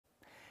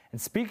And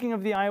speaking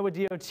of the Iowa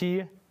DOT,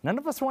 none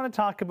of us want to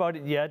talk about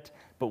it yet,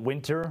 but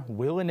winter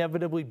will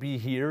inevitably be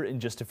here in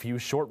just a few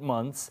short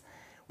months.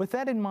 With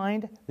that in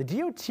mind, the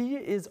DOT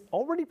is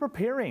already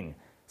preparing,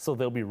 so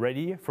they'll be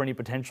ready for any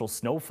potential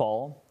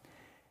snowfall.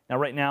 Now,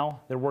 right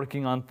now, they're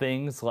working on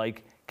things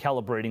like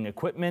calibrating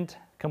equipment,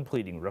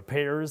 completing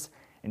repairs,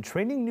 and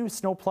training new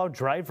snowplow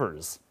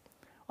drivers.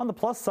 On the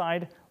plus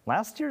side,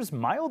 last year's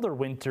milder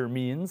winter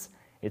means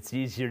it's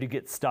easier to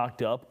get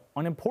stocked up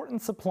on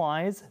important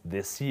supplies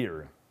this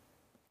year.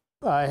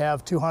 I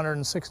have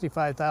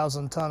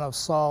 265,000 ton of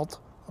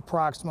salt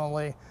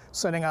approximately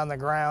sitting on the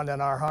ground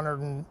in our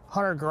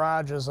 100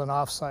 garages and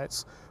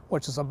offsites,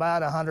 which is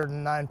about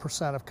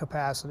 109% of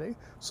capacity.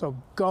 So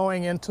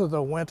going into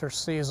the winter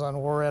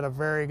season, we're at a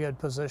very good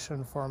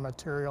position for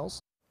materials.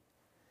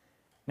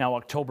 Now,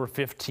 October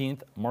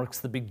 15th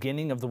marks the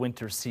beginning of the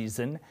winter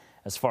season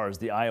as far as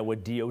the Iowa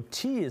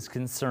DOT is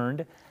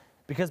concerned,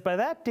 because by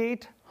that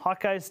date,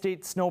 Hawkeye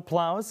State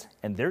snowplows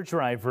and their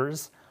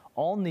drivers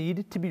all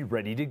need to be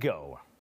ready to go.